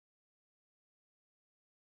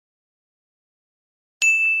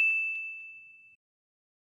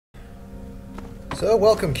So,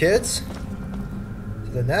 welcome kids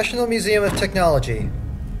to the National Museum of Technology.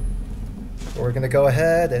 We're going to go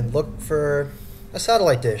ahead and look for a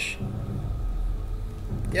satellite dish.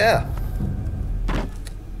 Yeah.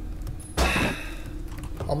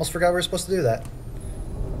 Almost forgot we were supposed to do that.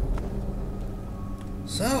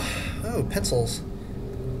 So, oh, pencils.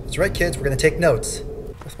 That's right kids, we're going to take notes.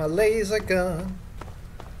 With my laser gun.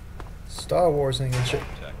 Star Warsing and shit.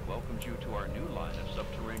 Tech welcomes you to our new line of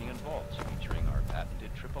subterranean vaults featuring our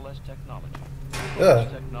patented S technology.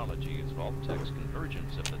 This technology is Vault-Tec's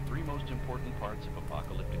convergence of the three most important parts of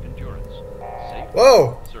apocalyptic endurance. Safety,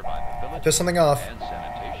 whoa! Survivability, Pissed something off. And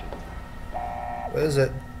sanitation. What is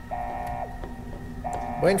it?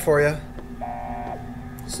 Waiting for you.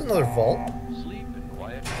 This is another vault. Sleep in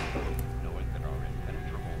quiet, knowing that our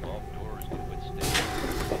impenetrable vault doors can withstand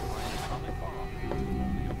the atomic bomb.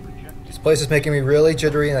 Only a projectile. This place is making me really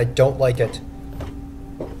jittery and I don't like it.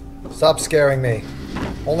 Stop scaring me.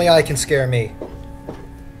 Only I can scare me.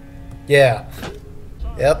 Yeah.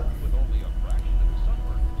 Yep.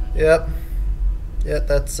 Yep. Yeah,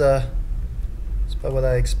 that's about what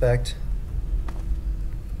I expect.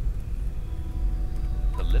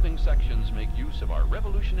 The living sections make use of our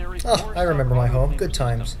revolutionary Oh, I remember my home. Good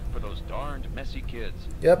times. For those darned messy kids.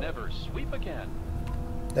 Yep. Never sweep again.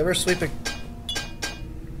 Never sleep.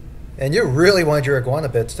 And you really wanted your iguana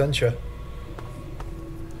bits, didn't you?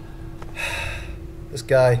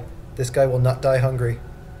 This guy will not die hungry.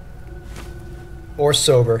 Or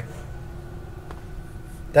sober.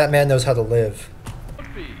 That man knows how to live.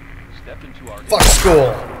 Step into our Fuck school!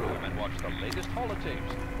 And watch the latest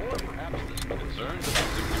holotapes, or perhaps the concerns about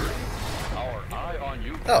security. Our Eye on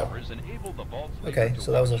You cameras enable the vault. Okay,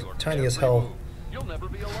 so that was a tiny as hell You'll never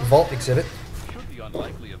be alone. vault exhibit. Should the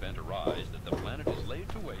unlikely event arise that the planet is laid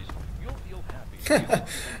to waste, you'll feel happy.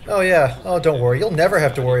 Oh yeah. Oh, don't worry. You'll never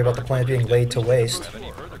have to worry about the planet being laid to waste.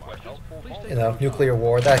 You know, nuclear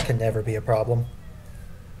war, that can never be a problem.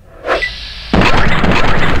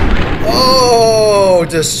 Oh,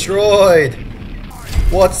 destroyed!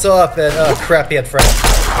 What's up? And crap, he had friends.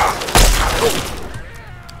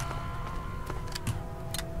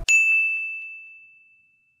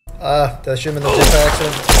 Did I shoot him in the dip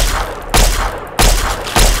accident?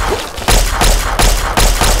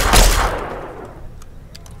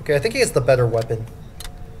 Okay, I think he has the better weapon.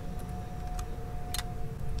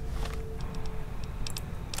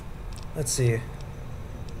 Let's see.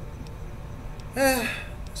 I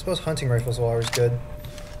suppose hunting rifles are always good.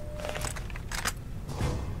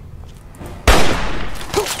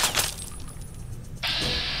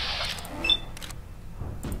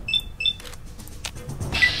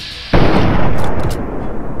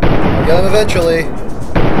 I'll get him eventually.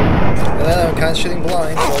 And then I'm kind of shooting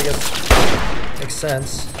blind, so I guess makes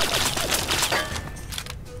sense.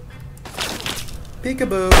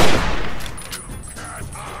 Peekaboo.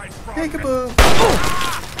 Peekaboo.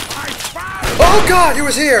 Oh god, he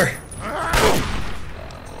was here!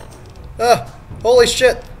 Holy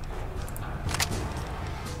shit.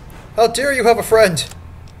 How dare you have a friend?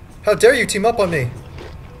 How dare you team up on me?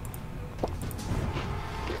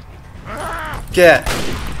 Get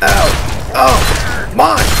out of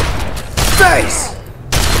my face!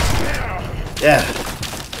 Yeah.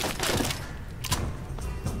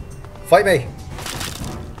 Fight me.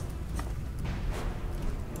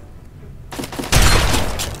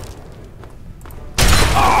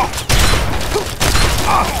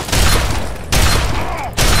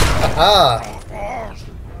 Ah.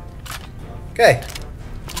 Okay.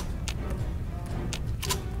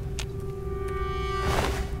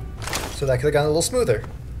 So that could have gone a little smoother.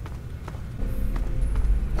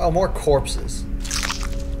 Oh, more corpses.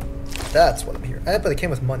 That's what I'm hearing. But it came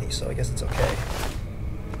with money, so I guess it's okay.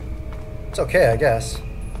 It's okay, I guess.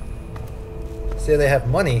 Say they have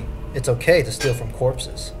money, it's okay to steal from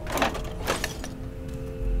corpses.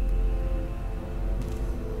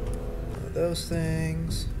 Those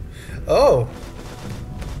things. Oh!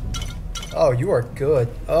 Oh, you are good.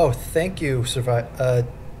 Oh, thank you,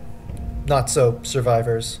 not so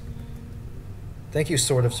survivors. Thank you,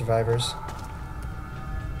 sort of survivors.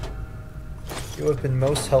 You have been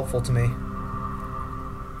most helpful to me.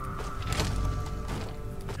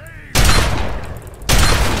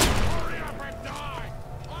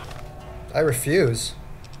 I refuse.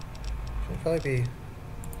 Should probably be...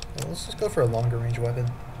 Well, let's just go for a longer range weapon.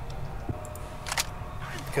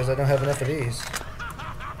 Because I don't have enough of these.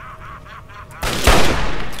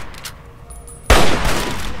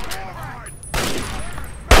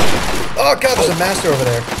 Oh god, there's a master over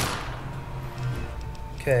there.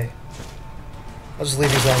 Okay. I'll just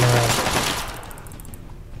leave these lying around.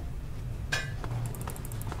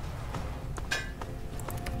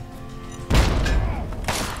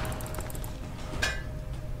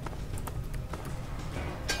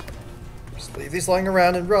 Just leave these lying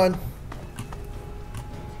around and run.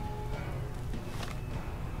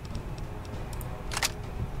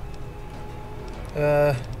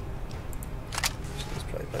 That's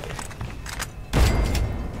probably better.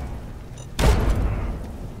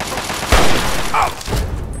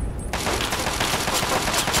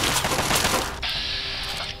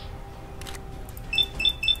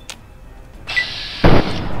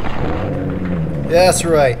 Yeah, that's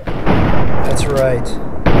right. That's right.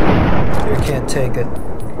 You can't take it.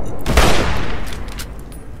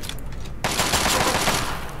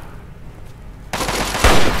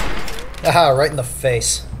 Aha, right in the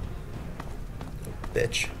face.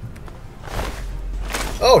 Bitch.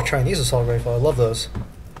 Oh, Chinese assault rifle. I love those.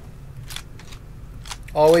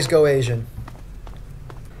 Always go Asian.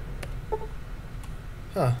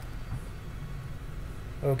 Huh.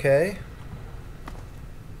 Okay.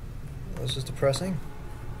 This is depressing.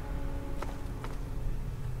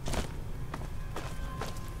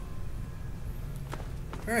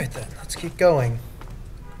 Alright then, let's keep going.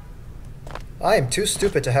 I am too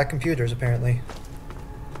stupid to hack computers, apparently.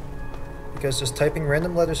 Because just typing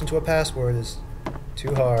random letters into a password is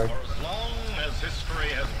too hard. As long as history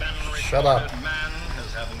has been recorded, Shut up. man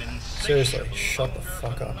has had an Seriously, insatiable shut the hunger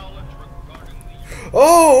fuck for up. knowledge regarding the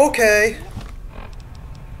Oh, okay.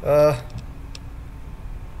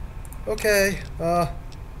 Okay, To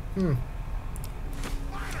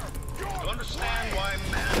understand why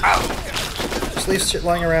man just leave shit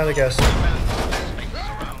lying around, I guess.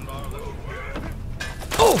 around our little world.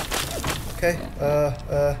 Oh! Okay,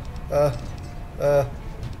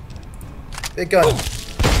 big gun.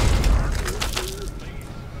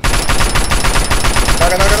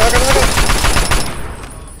 Naga, naga, naga, naga!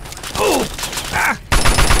 Oh! Ah!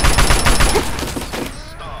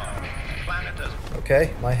 Star, planet as Okay,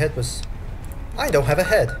 my head was... I don't have a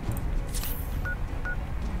head.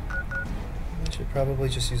 I should probably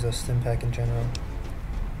just use a stim pack in general.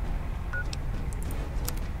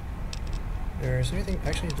 There's anything...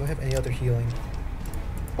 Actually, do I have any other healing?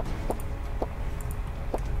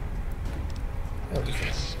 Oh, just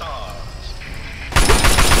that. stars.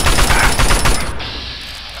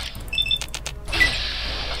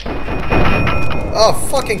 Oh,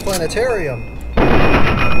 fucking planetarium!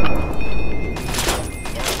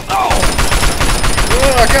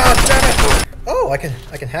 Oh, god damn it! Oh, I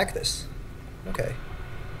can hack this. Okay.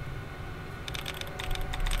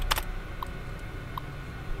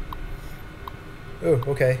 Oh,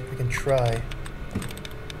 okay. I can try.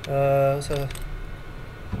 So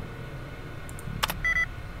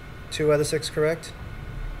 2 out of 6 correct?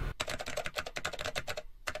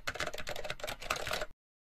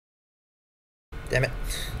 Damn it.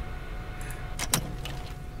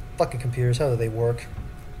 Fucking computers, how do they work?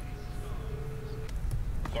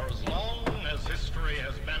 For as long as history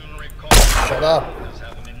has been recorded, Shut up. man has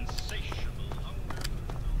had an insatiable hunger.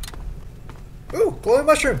 Ooh, glowing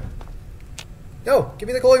mushroom! No, give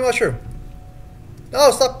me the glowing mushroom!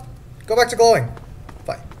 No, stop! Go back to glowing.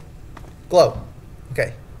 Fine. Glow.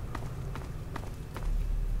 Okay.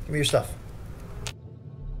 Give me your stuff.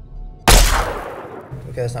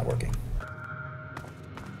 Okay, that's not working.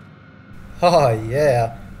 Oh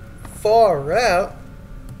yeah. Far out.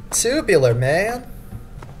 Tubular, man.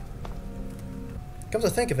 Come to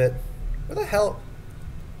think of it, where the hell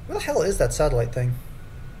is that satellite thing?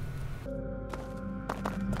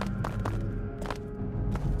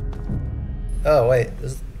 Oh wait,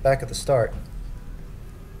 this is back at the start.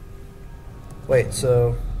 Wait,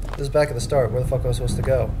 so this is back at the start. Where the fuck was I supposed to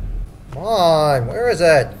go? Come on, where is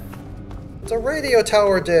it? It's a radio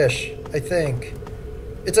tower dish, I think.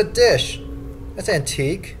 It's a dish. That's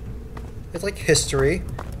antique. It's like history.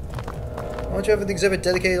 Why don't you have an exhibit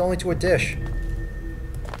dedicated only to a dish?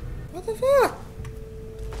 What the fuck?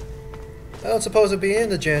 I don't suppose it'd be in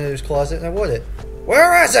the janitor's closet, now would it?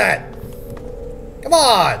 Where is it? Come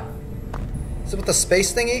on! Is it with the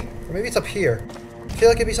space thingy? Or maybe it's up here. I feel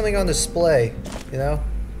like it'd be something on display, you know?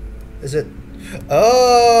 Is it... Oh!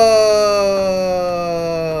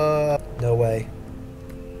 No way.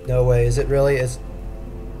 No way. Is it really? Is...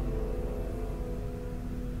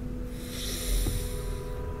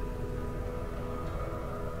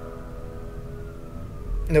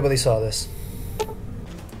 Nobody saw this.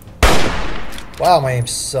 Wow, my aim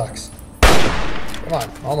sucks. Come on,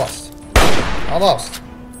 almost. Almost.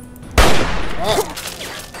 Come on.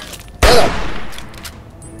 Get him!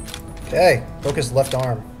 Okay, broke his left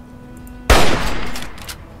arm.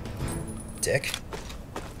 Dick.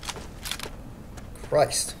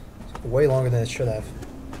 Christ. It's way longer than it should have.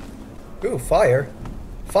 Ooh, fire.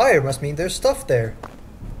 Fire must mean there's stuff there.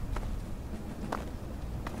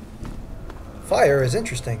 Fire is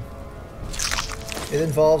interesting. It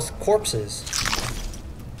involves corpses.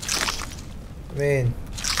 I mean,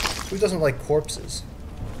 who doesn't like corpses?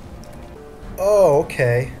 Oh,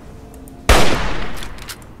 okay.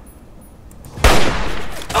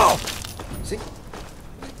 Oh! Is he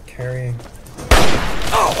carrying?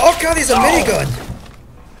 Oh! Oh god, he's a minigun!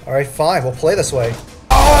 Alright, fine, we'll play this way.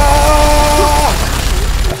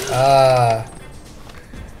 Ah!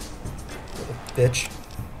 Little bitch.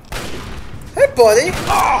 Hey, buddy!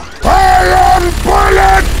 I am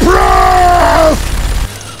bulletproof!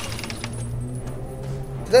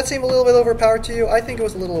 Did that seem a little bit overpowered to you? I think it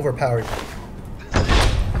was a little overpowered.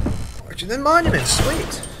 Argentine Monument,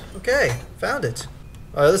 sweet. Okay, found it.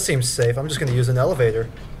 Oh, this seems safe. I'm just going to use an elevator.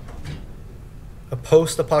 A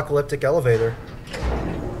post-apocalyptic elevator.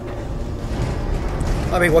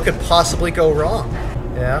 I mean, what could possibly go wrong?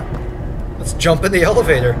 Yeah? Let's jump in the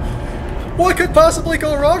elevator. What could possibly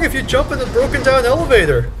go wrong if you jump in a broken down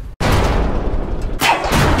elevator?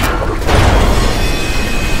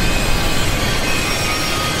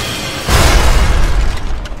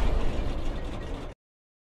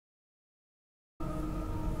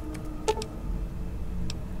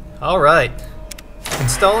 Alright.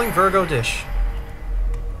 Installing Virgo dish.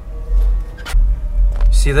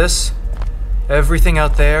 See this? Everything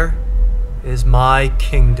out there is my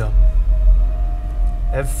kingdom.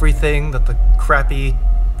 Everything that the crappy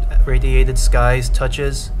radiated skies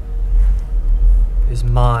touches is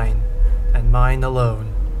mine, and mine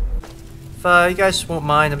alone. If you guys won't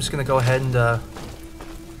mind, I'm just gonna go ahead and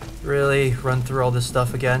really run through all this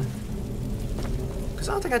stuff again. Because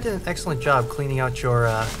I don't think I did an excellent job cleaning out your,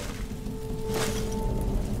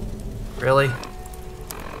 Really?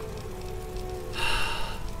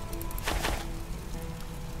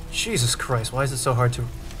 Jesus Christ, why is it so hard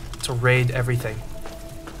to raid everything?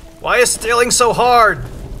 Why is stealing so hard?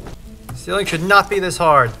 Stealing should not be this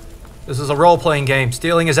hard. This is a role-playing game.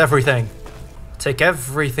 Stealing is everything. Take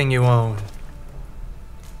everything you own.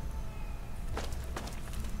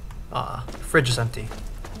 Ah, the fridge is empty.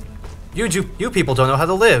 You people don't know how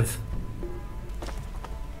to live.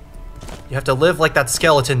 You have to live like that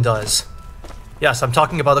skeleton does. Yes, I'm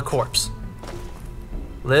talking about a corpse.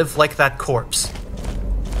 Live like that corpse.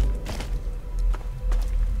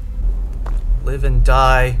 Live and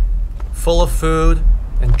die, full of food,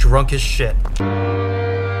 and drunk as shit.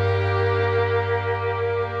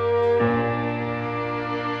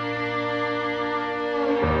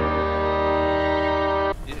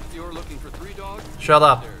 If you're looking for Three Dog, Shut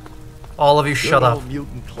up. All of you shut up.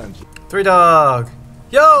 Mutant cleanser. Three Dog!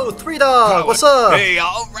 Yo, Three Dog, what's up? Hey,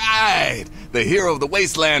 alright! The hero of the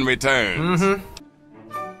wasteland returns. Mm-hmm.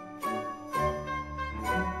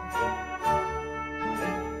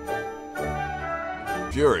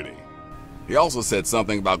 Purity. He also said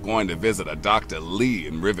something about going to visit a Dr. Lee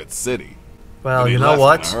in Rivet City. Well, But he you know left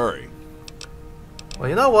what? in a hurry. Well,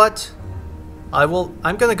 you know what?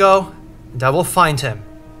 I'm gonna go, and I will find him.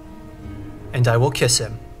 And I will kiss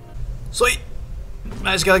him. Sweet!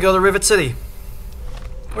 I just gotta go to Rivet City.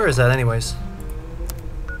 Where is that anyways?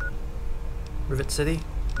 Rivet City?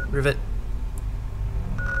 Rivet...